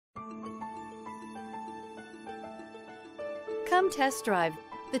Come test drive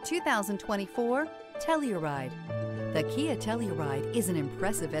the 2024 Telluride. The Kia Telluride is an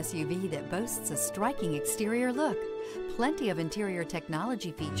impressive SUV that boasts a striking exterior look, plenty of interior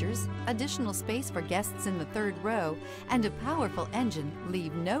technology features, additional space for guests in the third row, and a powerful engine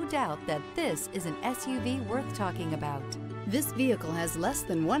leave no doubt that this is an SUV worth talking about. This vehicle has less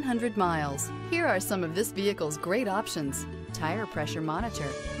than 100 miles. Here are some of this vehicle's great options: tire pressure monitor,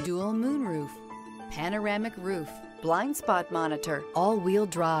 dual moonroof, panoramic roof, blind spot monitor, all-wheel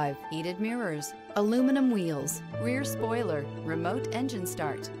drive, heated mirrors, aluminum wheels, rear spoiler, remote engine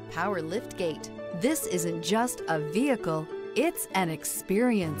start, power lift gate. This isn't just a vehicle, it's an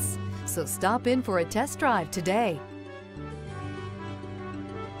experience. So stop in for a test drive today.